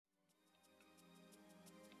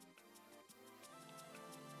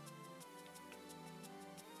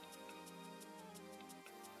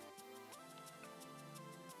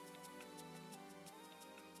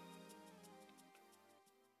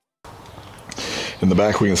In the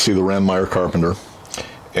back we can see the Rann-Mayer-Carpenter,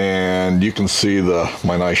 and you can see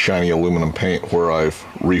my nice shiny aluminum paint where I've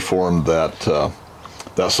reformed that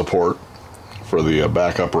support for the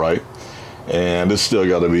back upright, and it's still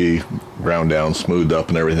got to be ground down, smoothed up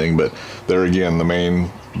and everything, but there again, the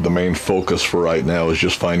main focus for right now is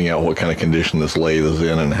just finding out what kind of condition this lathe is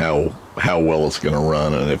in and how well it's going to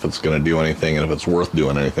run, and if it's going to do anything, and if it's worth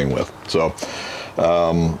doing anything with. So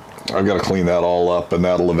I've got to clean that all up, and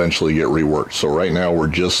that'll eventually get reworked. So right now we're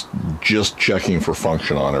just checking for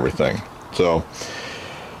function on everything. So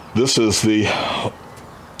this is the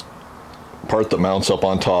part that mounts up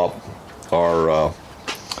on top. Our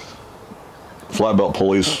flat belt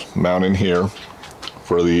pulleys mount in here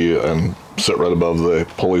and sit right above the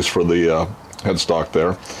pulleys for the headstock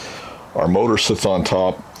there. Our motor sits on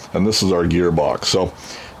top, and this is our gearbox. So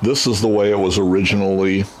this is the way it was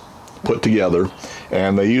originally put together,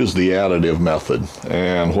 and they used the additive method.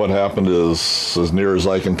 And what happened is, as near as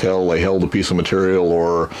I can tell, they held a piece of material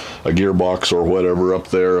or a gearbox or whatever up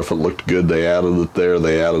there. If it looked good, they added it there.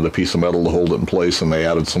 They added a piece of metal to hold it in place, and they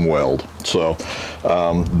added some weld. So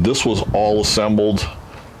this was all assembled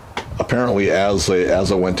apparently as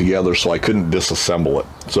it went together, so I couldn't disassemble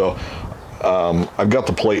it. So I've got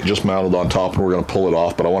the plate just mounted on top, and we're going to pull it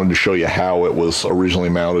off, but I wanted to show you how it was originally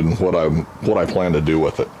mounted and what I plan to do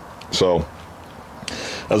with it. So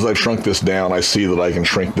as I've shrunk this down, I see that I can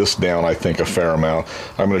shrink this down, I think, a fair amount.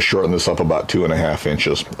 I'm going to shorten this up about 2.5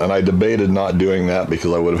 inches. And I debated not doing that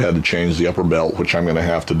because I would have had to change the upper belt, which I'm going to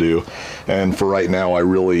have to do. And for right now, I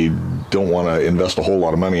really don't want to invest a whole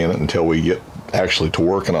lot of money in it until we get actually to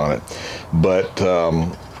working on it. But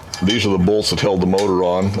these are the bolts that held the motor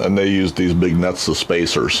on, and they used these big nuts as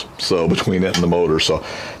spacers, so between it and the motor. So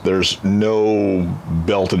there's no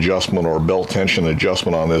belt adjustment or belt tension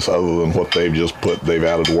adjustment on this other than what they've just put. They've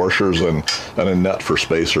added washers and a nut for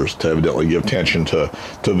spacers to evidently give tension to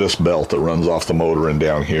this belt that runs off the motor and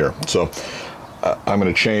down here. So I'm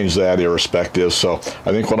going to change that irrespective. So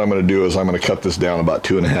I think what I'm going to do is I'm going to cut this down about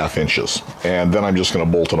 2.5 inches, and then I'm just going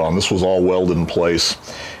to bolt it on. This was all welded in place,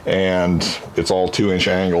 and it's all 2-inch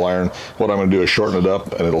angle iron. What I'm going to do is shorten it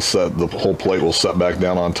up, and it'll set, the whole plate will set back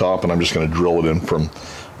down on top, and I'm just going to drill it in from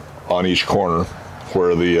on each corner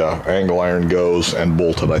where the angle iron goes and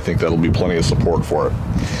bolt it. I think that'll be plenty of support for it.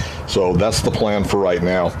 So that's the plan for right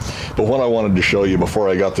now. But what I wanted to show you before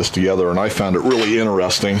I got this together, and I found it really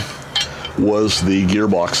interesting, was the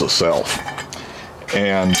gearbox itself.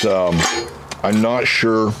 And I'm not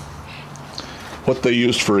sure what they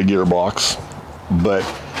used for a gearbox, but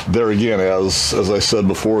there again, as I said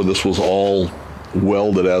before, this was all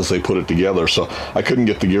welded as they put it together, so I couldn't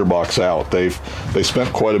get the gearbox out. They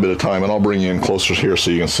spent quite a bit of time, and I'll bring you in closer here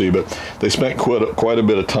so you can see, but they spent quite a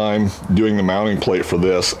bit of time doing the mounting plate for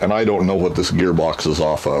this, and I don't know what this gearbox is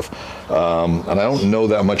off of. And I don't know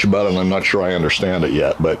that much about it, and I'm not sure I understand it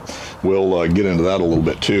yet, but we'll get into that a little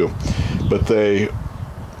bit too. But they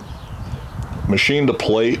machined a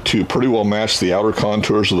plate to pretty well match the outer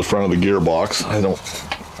contours of the front of the gearbox.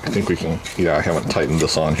 I think we can, yeah, I haven't tightened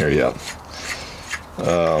this on here yet.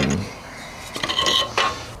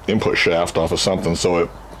 Input shaft off of something, so it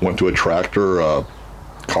went to a tractor, a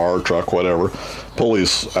car, truck, whatever.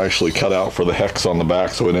 Pulleys actually cut out for the hex on the back,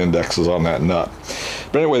 so it indexes on that nut.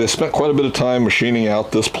 But anyway, they spent quite a bit of time machining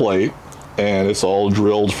out this plate, and it's all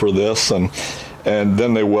drilled for this, and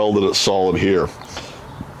then they welded it solid here.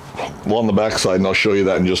 Well, on the back side, and I'll show you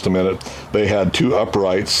that in just a minute, they had 2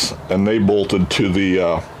 uprights, and they bolted to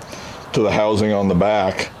the housing on the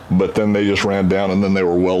back, but then they just ran down and then they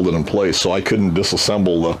were welded in place, so I couldn't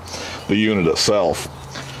disassemble the unit itself.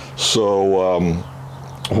 So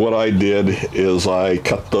what I did is I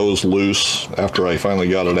cut those loose after I finally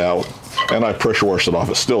got it out, and I pressure washed it off.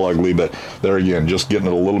 It's still ugly, but there again, just getting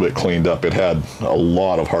it a little bit cleaned up. It had a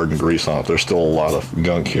lot of hardened grease on it. There's still a lot of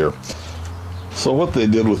gunk here. So what they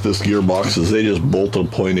did with this gearbox is they just bolted a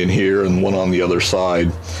point in here and one on the other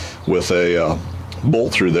side with a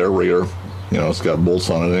bolt through there where it's got bolts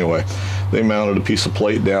on it anyway. They mounted a piece of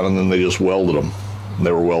plate down, and then they just welded them.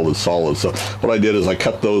 They were welded solid. So what I did is I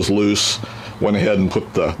cut those loose, went ahead and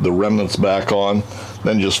put the remnants back on,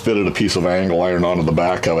 then just fitted a piece of angle iron onto the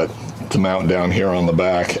back of it to mount down here on the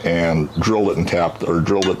back, and drilled it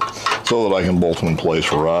drilled it so that I can bolt them in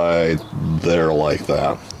place right there like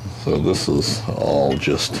that. So this is all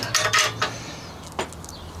just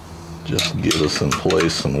get us in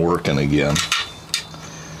place and working again.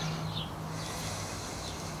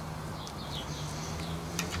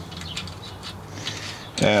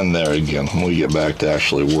 And there again, when we get back to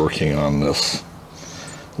actually working on this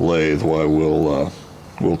lathe, why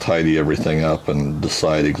we'll tidy everything up and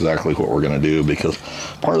decide exactly what we're going to do, because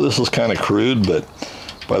part of this is kind of crude, but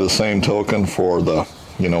by the same token, for the,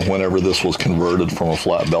 you know, whenever this was converted from a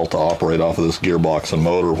flat belt to operate off of this gearbox and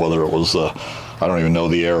motor, whether it was, I don't even know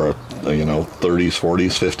the era, you know, 30s,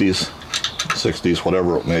 40s, 50s, 60s,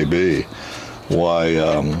 whatever it may be, why,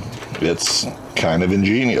 it's kind of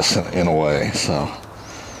ingenious in a way, so.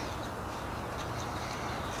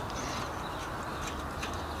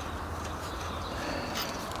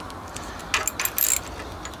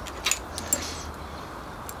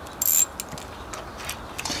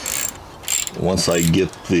 Once I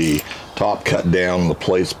get the top cut down, the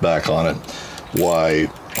plates back on it, why,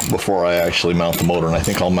 before I actually mount the motor, and I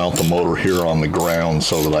think I'll mount the motor here on the ground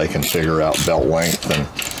so that I can figure out belt length and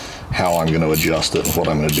how I'm going to adjust it and what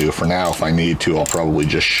I'm going to do. For now, if I need to, I'll probably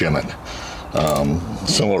just shim it,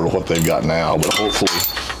 similar to what they've got now, but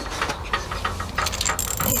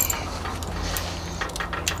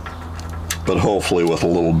hopefully with a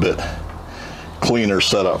little bit cleaner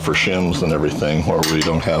setup for shims and everything, where we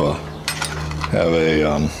don't have a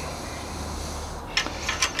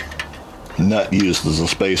nut used as a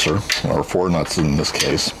spacer, or 4 nuts in this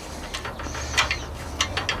case.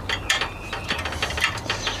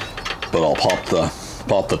 But I'll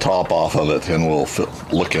pop the top off of it, and we'll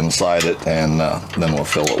look inside it, and then we'll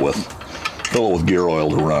fill it with gear oil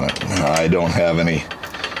to run it. I don't have any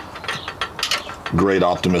great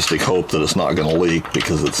optimistic hope that it's not going to leak,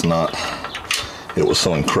 because it's not. It was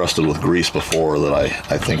so encrusted with grease before that I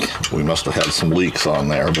think we must have had some leaks on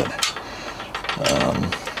there, but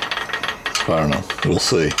I don't know. We'll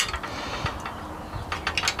see.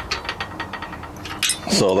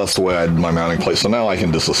 So that's the way I did my mounting plate. So now I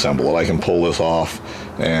can disassemble it. I can pull this off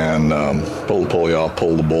and pull the pulley off,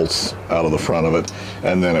 pull the bolts out of the front of it,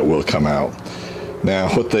 and then it will come out. Now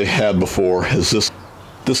what they had before is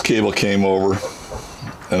this cable came over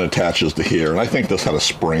and attaches to here, and I think this had a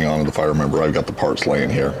spring on it, if I remember. I've got the parts laying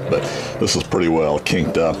here, but this is pretty well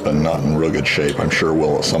kinked up and not in real good shape. I'm sure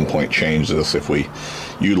we'll at some point change this if we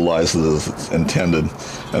utilize it as it's intended.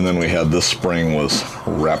 And then we had this spring was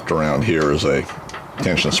wrapped around here as a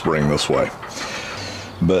tension spring this way.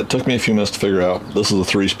 But it took me a few minutes to figure out this is a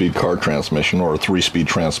 3-speed car transmission, or a 3-speed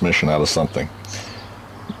transmission out of something.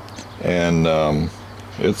 And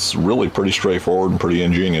it's really pretty straightforward and pretty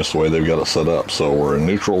ingenious the way they've got it set up. So we're in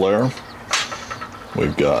neutral there.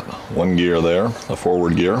 We've got 1 gear there, a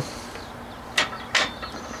forward gear.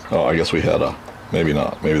 Oh, I guess we had a, maybe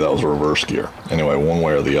not, maybe that was a reverse gear. Anyway, one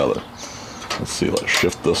way or the other. Let's see, let's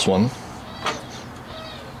shift this one.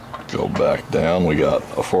 Go back down, we got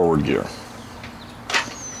a forward gear.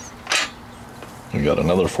 We got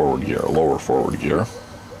another forward gear, a lower forward gear.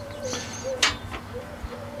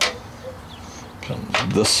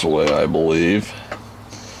 Comes this way, I believe,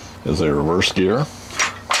 is a reverse gear.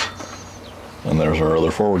 And there's our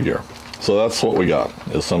other forward gear. So that's what we got,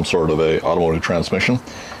 is some sort of a automotive transmission,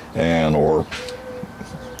 and or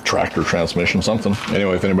tractor transmission, something.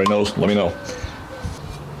 Anyway, if anybody knows, let me know.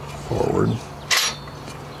 Forward,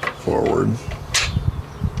 forward,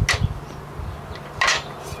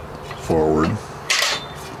 forward,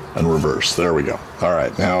 and reverse. There we go. All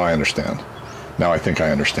right, now I understand. Now I think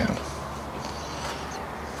I understand.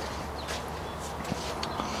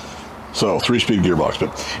 So 3-speed gearbox.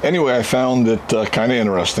 But anyway, I found it kind of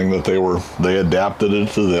interesting that they adapted it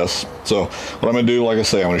to this. So what I'm going to do, like I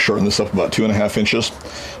say, I'm going to shorten this up about 2.5 inches.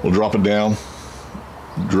 We'll drop it down,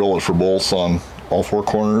 drill it for bolts on all 4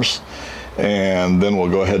 corners, and then we'll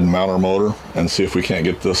go ahead and mount our motor and see if we can't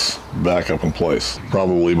get this back up in place.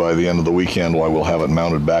 Probably by the end of the weekend, while we'll have it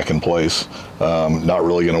mounted back in place. Not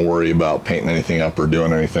really going to worry about painting anything up or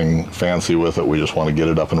doing anything fancy with it. We just want to get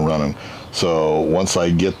it up and running. So once I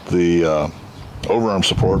get the overarm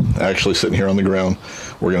support actually sitting here on the ground,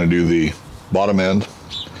 we're going to do the bottom end.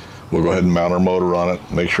 We'll go ahead and mount our motor on it,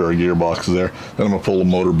 make sure our gearbox is there. Then I'm going to pull the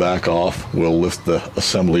motor back off. We'll lift the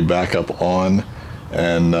assembly back up on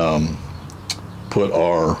and put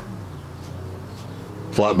our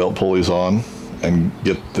flat belt pulleys on and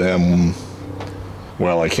get them.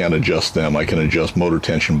 Well, I can't adjust them. I can adjust motor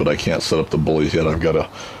tension, but I can't set up the pulleys yet. I've got to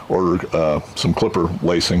order some clipper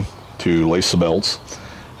lacing to lace the belts,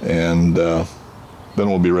 and then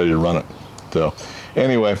we'll be ready to run it. So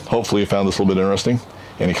anyway, hopefully you found this a little bit interesting.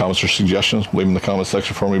 Any comments or suggestions, leave them in the comment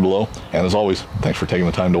section for me below. And as always, thanks for taking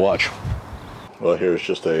the time to watch. Well, here's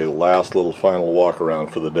just a last little final walk around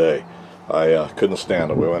for the day. I couldn't stand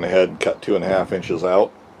it. We went ahead and cut 2.5 inches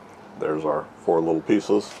out. There's our 4 little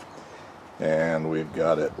pieces. And we've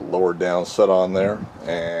got it lowered down, set on there.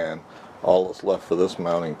 And all that's left for this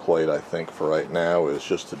mounting plate, I think, for right now is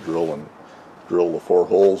just to drill the 4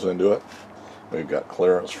 holes into it. We've got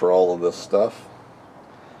clearance for all of this stuff.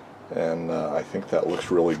 And I think that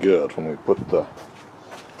looks really good. When we put the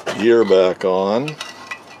gear back on,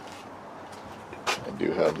 I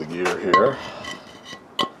do have the gear here.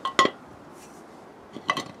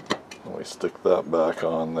 And we stick that back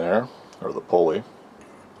on there, or the pulley.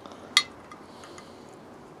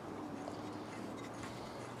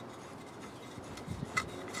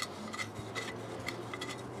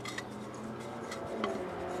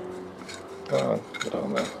 Get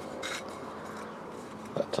on there.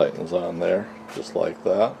 That tightens on there, just like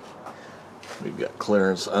that. We've got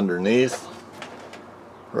clearance underneath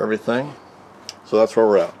for everything. So that's where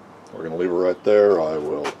we're at. We're going to leave it right there. I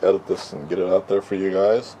will edit this and get it out there for you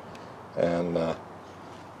guys. And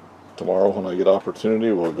tomorrow when I get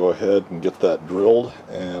opportunity, we'll go ahead and get that drilled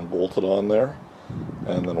and bolted on there.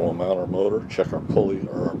 And then we'll mount our motor, check our pulley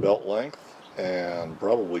or our belt length, and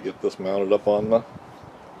probably get this mounted up on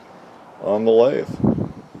the lathe.